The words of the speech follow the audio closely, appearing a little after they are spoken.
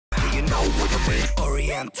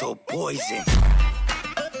Oriental poison.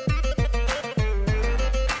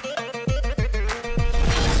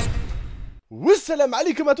 Salam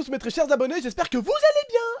alaikum à tous mes très chers abonnés, j'espère que vous allez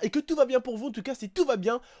bien et que tout va bien pour vous. En tout cas si tout va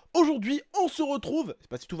bien, aujourd'hui on se retrouve, c'est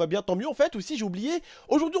pas si tout va bien tant mieux en fait, aussi j'ai oublié.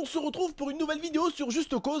 Aujourd'hui on se retrouve pour une nouvelle vidéo sur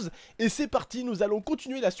Juste Cause. Et c'est parti, nous allons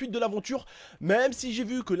continuer la suite de l'aventure. Même si j'ai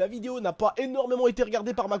vu que la vidéo n'a pas énormément été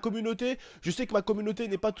regardée par ma communauté. Je sais que ma communauté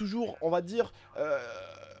n'est pas toujours, on va dire...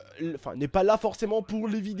 Enfin, n'est pas là forcément pour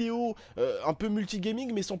les vidéos un peu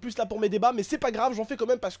multigaming, mais sont plus là pour mes débats. Mais c'est pas grave, j'en fais quand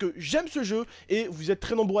même parce que j'aime ce jeu et vous êtes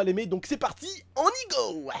très nombreux à l'aimer. Donc c'est parti, on y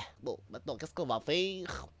go. Bon, maintenant qu'est-ce qu'on va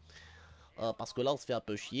faire? Parce que là on se fait un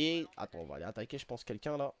peu chier. Attends, on va aller attaquer, je pense,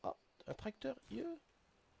 quelqu'un là. Ah, un tracteur, yeah.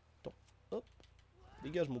 Attends, hop,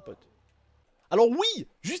 dégage mon pote. Alors oui,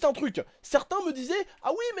 juste un truc, certains me disaient «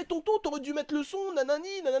 Ah oui mais tonton t'aurais dû mettre le son,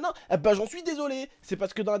 nanani, nanana » Eh ben j'en suis désolé, c'est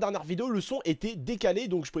parce que dans la dernière vidéo le son était décalé,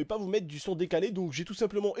 donc je pouvais pas vous mettre du son décalé, donc j'ai tout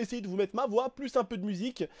simplement essayé de vous mettre ma voix, plus un peu de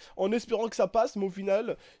musique, en espérant que ça passe, mais au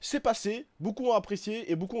final, c'est passé, beaucoup ont apprécié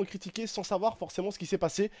et beaucoup ont critiqué sans savoir forcément ce qui s'est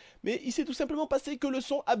passé, mais il s'est tout simplement passé que le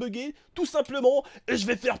son a bugué, tout simplement, et je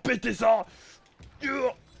vais faire péter ça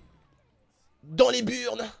dans les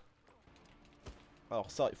burnes. Alors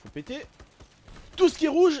ça, il faut péter. Tout ce qui est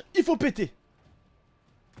rouge, il faut péter.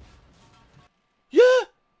 Yeah.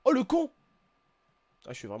 Oh le con. Ah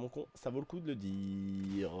je suis vraiment con, ça vaut le coup de le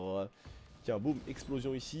dire. Tiens, boum,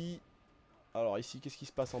 explosion ici. Alors ici, qu'est-ce qui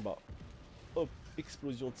se passe en bas? Hop,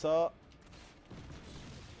 explosion de ça.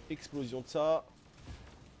 Explosion de ça.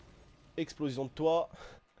 Explosion de toi.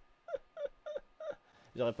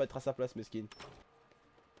 J'aurais pas être à sa place, mesquine.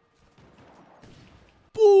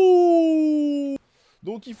 Pouh.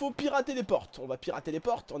 Donc il faut pirater les portes. On va pirater les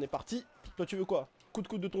portes, on est parti. Toi tu veux quoi? Coup de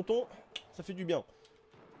coude de tonton, ça fait du bien.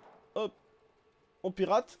 Hop, on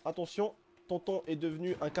pirate, attention. Tonton est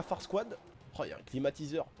devenu un cafard squad. Oh, il y a un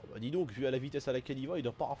climatiseur. Oh, bah, dis donc, vu à la vitesse à laquelle il va, il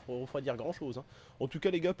doit pas refroidir grand chose hein. En tout cas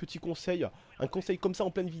les gars, petit conseil. Un conseil comme ça en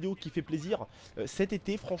pleine vidéo qui fait plaisir. Cet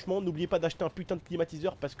été, franchement, n'oubliez pas d'acheter un putain de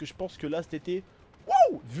climatiseur. Parce que je pense que là cet été,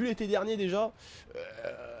 wow, vu l'été dernier déjà,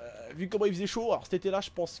 vu comment il faisait chaud, alors cet été là je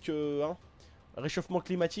pense que... Hein, réchauffement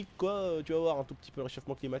climatique quoi, tu vas voir un tout petit peu le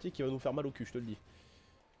réchauffement climatique qui va nous faire mal au cul, je te le dis.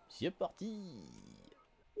 C'est parti.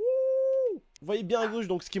 Ouh. Vous voyez bien à gauche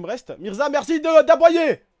donc ce qui me reste. Mirza, merci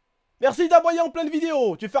d'aboyer. Merci d'aboyer en pleine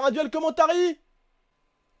vidéo. Tu veux faire un duel commentary?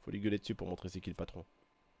 Faut lui gueuler dessus pour montrer c'est qui le patron.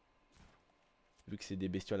 Vu que c'est des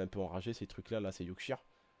bestioles un peu enragées ces trucs là, c'est Yorkshire.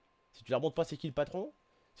 Si tu leur montres pas c'est qui le patron,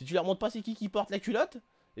 si tu leur montres pas c'est qui porte la culotte,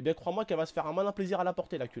 eh bien crois-moi qu'elle va se faire un malin plaisir à la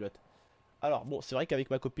porter la culotte. Alors bon, c'est vrai qu'avec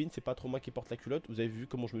ma copine, c'est pas trop moi qui porte la culotte. Vous avez vu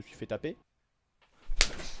comment je me suis fait taper.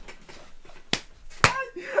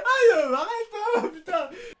 Aïe, aïe, arrête, putain.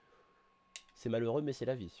 C'est malheureux mais c'est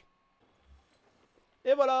la vie.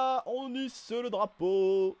 Et voilà, on hisse le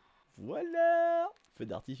drapeau. Voilà. Feu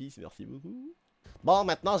d'artifice, merci beaucoup. Bon,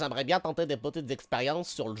 maintenant j'aimerais bien tenter des petites expériences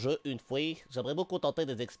sur le jeu une fois. J'aimerais beaucoup tenter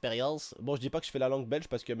des expériences. Bon, je dis pas que je fais la langue belge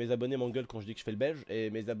parce que mes abonnés m'engueulent quand je dis que je fais le belge. Et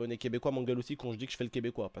mes abonnés québécois m'engueulent aussi quand je dis que je fais le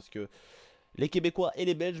québécois. Parce que les québécois et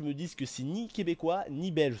les belges me disent que c'est ni québécois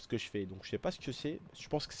ni belge ce que je fais. Donc je sais pas ce que c'est. Je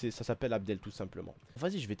pense que ça s'appelle Abdel tout simplement.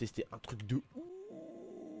 Vas-y, je vais tester un truc de ouf.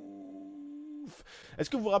 Est-ce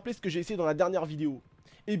que vous vous rappelez ce que j'ai essayé dans la dernière vidéo?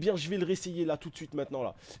 Eh bien, je vais le réessayer là tout de suite maintenant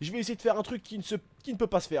là. Je vais essayer de faire un truc qui ne peut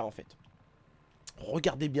pas se faire en fait.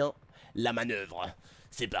 Regardez bien la manœuvre.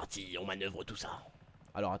 C'est parti, on manœuvre tout ça.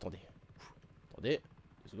 Alors attendez. Attendez,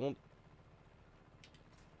 2 secondes.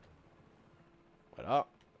 Voilà.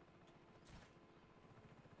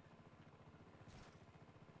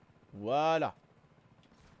 Voilà.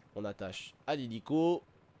 On attache à l'hélico.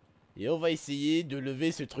 Et on va essayer de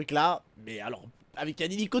lever ce truc là. Mais alors, avec un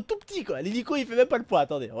hélico tout petit quoi. L'hélico il fait même pas le poids.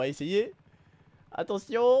 Attendez, on va essayer.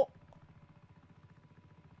 Attention.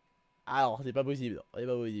 Alors, c'est pas possible. C'est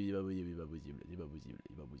pas possible, c'est pas possible, c'est pas possible, c'est pas possible,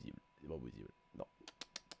 c'est pas possible, c'est pas possible. Non.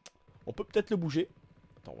 On peut peut-être le bouger.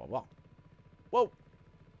 Attends, on va voir. Wow.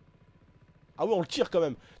 Ah ouais, on le tire quand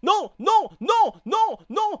même. Non, non, non, non,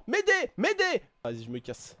 non. M'aider, m'aider. Vas-y, je me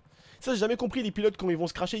casse. Ça, j'ai jamais compris les pilotes quand ils vont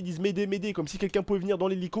se cracher, ils disent m'aider, m'aider, comme si quelqu'un pouvait venir dans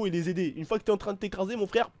l'hélico et les aider. Une fois que t'es en train de t'écraser, mon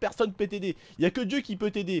frère, personne peut t'aider. Il y a que Dieu qui peut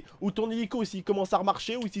t'aider. Ou ton hélico s'il commence à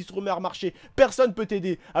remarcher ou s'il se remet à remarcher. Personne peut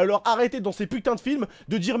t'aider. Alors arrêtez dans ces putains de films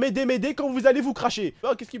de dire m'aider, m'aider quand vous allez vous cracher.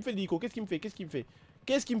 Oh, qu'est-ce qu'il me fait l'hélico? Qu'est-ce qu'il me fait? Qu'est-ce qu'il me fait?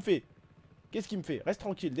 Qu'est-ce qu'il me fait? Qu'est-ce qu'il me fait? Reste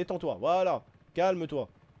tranquille, détends-toi. Voilà. Calme-toi.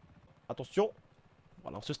 Attention.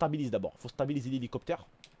 Voilà, on se stabilise d'abord. Faut stabiliser l'hélicoptère.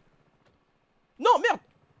 Non, merde.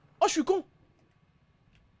 Oh, je suis con.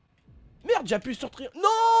 Merde, j'appuie sur tri...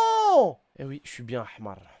 Non. Eh oui, je suis bien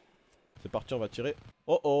Ahmar. C'est parti, on va tirer.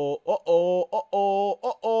 Oh oh, oh oh, oh oh,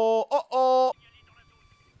 oh oh, oh oh.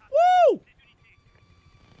 Wouh.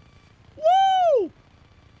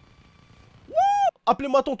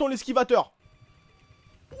 Appelez-moi tonton l'esquivateur.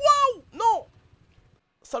 Waouh. Non.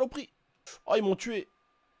 Saloperie. Oh, ils m'ont tué.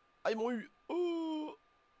 Ah, ils m'ont eu. Oh,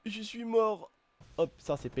 je suis mort. Hop,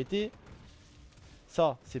 ça c'est pété.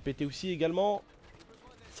 Ça, c'est pété aussi également.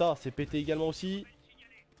 Ça, c'est pété également aussi.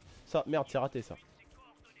 Ça, merde, c'est raté ça.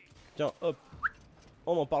 Tiens, hop.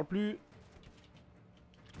 On n'en parle plus.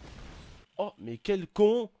 Oh, mais quel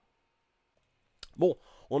con. Bon,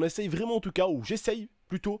 on essaye vraiment en tout cas, ou j'essaye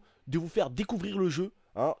plutôt, de vous faire découvrir le jeu,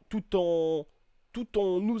 hein, tout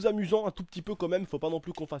en nous amusant un tout petit peu quand même. Faut pas non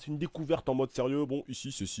plus qu'on fasse une découverte en mode sérieux. Bon,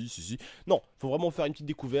 ici, ceci. Non, faut vraiment faire une petite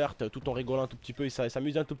découverte tout en rigolant un tout petit peu et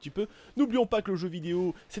s'amuser un tout petit peu. N'oublions pas que le jeu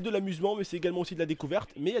vidéo, c'est de l'amusement, mais c'est également aussi de la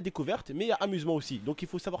découverte. Mais il y a découverte, mais il y a amusement aussi. Donc il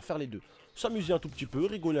faut savoir faire les deux. S'amuser un tout petit peu,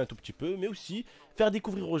 rigoler un tout petit peu, mais aussi faire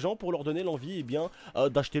découvrir aux gens pour leur donner l'envie eh bien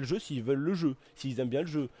d'acheter le jeu s'ils veulent le jeu, s'ils aiment bien le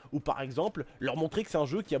jeu. Ou par exemple, leur montrer que c'est un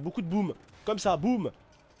jeu qui a beaucoup de boom. Comme ça, boum.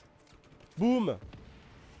 Boum.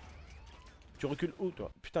 Tu recules où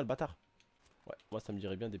toi? Putain le bâtard. Ouais, moi ça me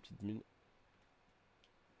dirait bien des petites mines.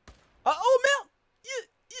 Ah oh merde.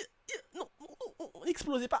 Non,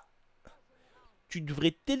 explosez pas. Tu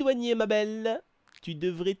devrais t'éloigner ma belle. Tu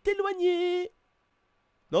devrais t'éloigner.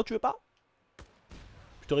 Non tu veux pas?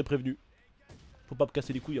 Je t'aurais prévenu. Faut pas me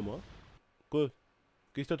casser les couilles à moi. Quoi?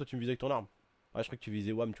 Qu'est-ce que toi tu me visais avec ton arme? Ah je crois que tu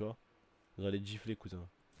visais WAM tu vois. Vous allez te gifler cousin.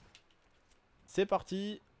 C'est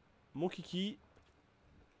parti. Mon kiki.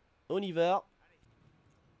 On y va.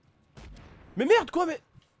 Mais merde quoi mais...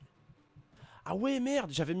 Ah ouais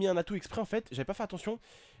merde, j'avais mis un atout exprès en fait, j'avais pas fait attention.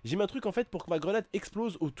 J'ai mis un truc en fait pour que ma grenade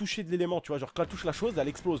explose au toucher de l'élément, tu vois. Genre quand elle touche la chose, elle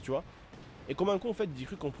explose, tu vois. Et comme un con en fait, j'ai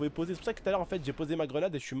cru qu'on pouvait poser. C'est pour ça que tout à l'heure en fait, j'ai posé ma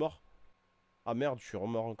grenade et je suis mort. Ah merde, je suis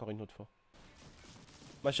remort encore une autre fois.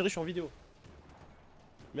 Ma chérie, je suis en vidéo.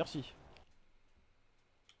 Merci.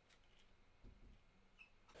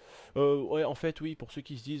 Ouais en fait oui, pour ceux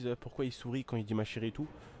qui se disent pourquoi il sourit quand il dit ma chérie et tout.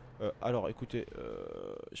 Alors écoutez,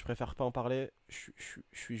 je préfère pas en parler, je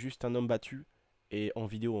suis juste un homme battu, et en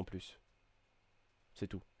vidéo en plus. C'est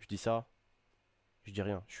tout, je dis ça, je dis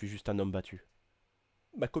rien, je suis juste un homme battu.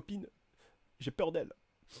 Ma copine, j'ai peur d'elle,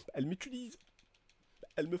 elle m'utilise,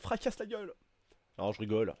 elle me fracasse la gueule. Alors je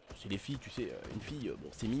rigole, c'est les filles, tu sais, une fille, bon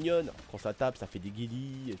c'est mignonne, quand ça tape ça fait des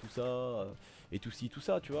guélis et tout ça, et tout ci, tout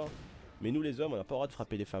ça, tu vois. Mais nous les hommes on n'a pas le droit de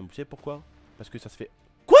frapper les femmes, vous savez pourquoi? Parce que ça se fait...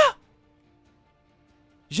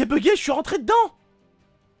 J'ai bugué, je suis rentré dedans.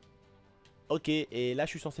 Ok, et là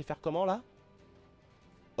je suis censé faire comment là?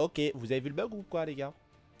 Ok, vous avez vu le bug ou quoi les gars?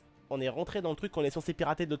 On est rentré dans le truc qu'on est censé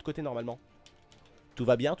pirater de l'autre côté normalement. Tout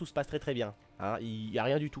va bien, tout se passe très bien. Hein, il n'y a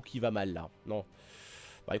rien du tout qui va mal là. Non.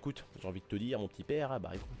 Bah écoute, j'ai envie de te dire mon petit père,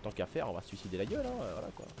 bah écoute, tant qu'à faire, on va se suicider la gueule, hein,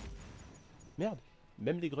 voilà quoi. Merde,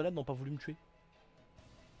 même les grenades n'ont pas voulu me tuer.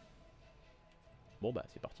 Bon bah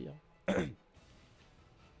c'est parti hein.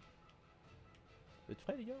 Vous êtes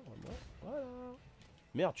frais les gars? Voilà.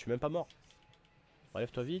 Merde, je suis même pas mort.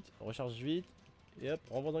 Relève-toi vite, recharge vite. Et hop,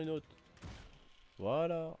 renvoie dans une autre.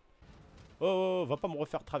 Voilà. Oh, va pas me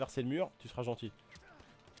refaire traverser le mur, tu seras gentil.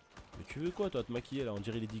 Mais tu veux quoi toi, te maquiller là? On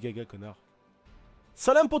dirait Lady Gaga, connard.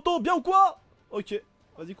 Salam poto, bien ou quoi? Ok.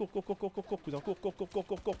 Vas-y, cours, cousin. Cours.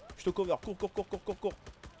 Je te cover, cours.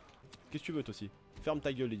 Qu'est-ce que tu veux toi aussi? Ferme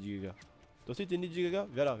ta gueule, Lady Gaga. Toi aussi, t'es une Lady Gaga?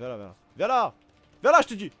 Viens là. Viens là, je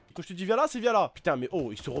te dis. Quand je te dis viens là, c'est viens là. Putain, mais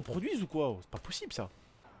oh, ils se reproduisent ou quoi? C'est pas possible ça.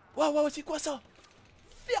 Waouh, c'est quoi ça?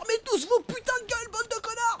 Fermez tous vos putains de gueules, bande de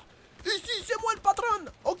connards. Ici, c'est moi le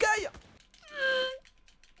patron, ok?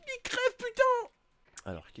 Il crève, putain.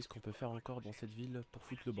 Alors, qu'est-ce qu'on peut faire encore dans cette ville pour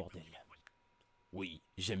foutre le bordel? Oui,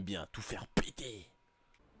 j'aime bien tout faire péter.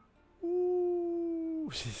 Ouh,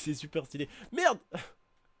 c'est super stylé. Merde.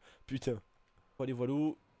 Putain. Voilà.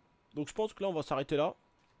 Donc je pense que là, on va s'arrêter là.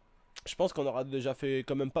 Je pense qu'on aura déjà fait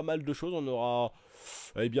quand même pas mal de choses. On aura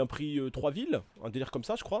bien pris 3 villes. Un délire comme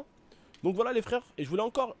ça, je crois. Donc voilà les frères. Et je voulais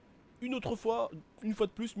encore une fois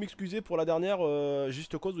de plus m'excuser pour la dernière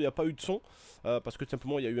juste cause où il n'y a pas eu de son parce que tout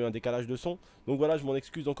simplement il y a eu un décalage de son. Donc voilà, je m'en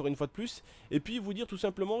excuse encore une fois de plus. Et puis vous dire tout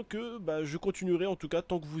simplement que je continuerai en tout cas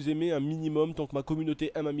tant que vous aimez un minimum, tant que ma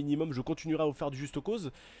communauté aime un minimum, je continuerai à vous faire du juste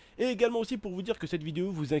cause. Et également aussi pour vous dire que cette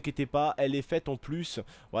vidéo, vous inquiétez pas, elle est faite en plus.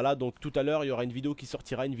 Voilà, donc tout à l'heure il y aura une vidéo qui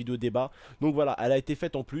sortira, une vidéo débat. Donc voilà, elle a été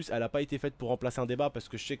faite en plus, elle n'a pas été faite pour remplacer un débat parce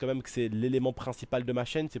que je sais quand même que c'est l'élément principal de ma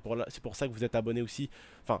chaîne. C'est pour ça que vous êtes abonné aussi.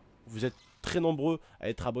 Enfin, vous êtes très nombreux à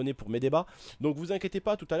être abonnés pour mes débats. Donc vous inquiétez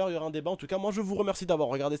pas, tout à l'heure il y aura un débat. En tout cas, moi je vous remercie d'avoir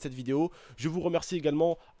regardé cette vidéo. Je remercie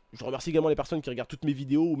également les personnes qui regardent toutes mes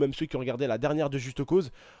vidéos ou même ceux qui ont regardé la dernière de Juste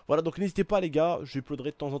Cause. Voilà, donc n'hésitez pas les gars, je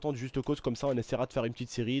uploaderai de temps en temps de Juste Cause, comme ça on essaiera de faire une petite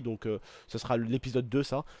série. Donc ce sera l'épisode 2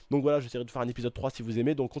 ça. Donc voilà, j'essaierai de faire un épisode 3 si vous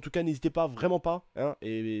aimez. Donc en tout cas, n'hésitez pas, vraiment pas, hein,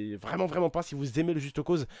 et vraiment pas, si vous aimez le Juste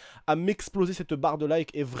Cause, à m'exploser cette barre de like.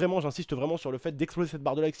 Et vraiment, j'insiste vraiment sur le fait d'exploser cette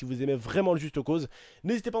barre de like si vous aimez vraiment le Juste Cause.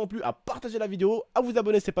 N'hésitez pas non plus à partager la vidéo, à vous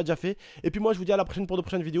abonner si c'est pas déjà fait. Et puis moi je vous dis à la prochaine pour de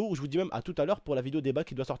prochaines vidéos, ou je vous dis même à tout à l'heure pour la vidéo débat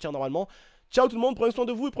qui doit sortir normalement. Ciao tout le monde, prenez soin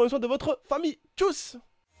de vous et prenez soin de votre famille. Tchuss!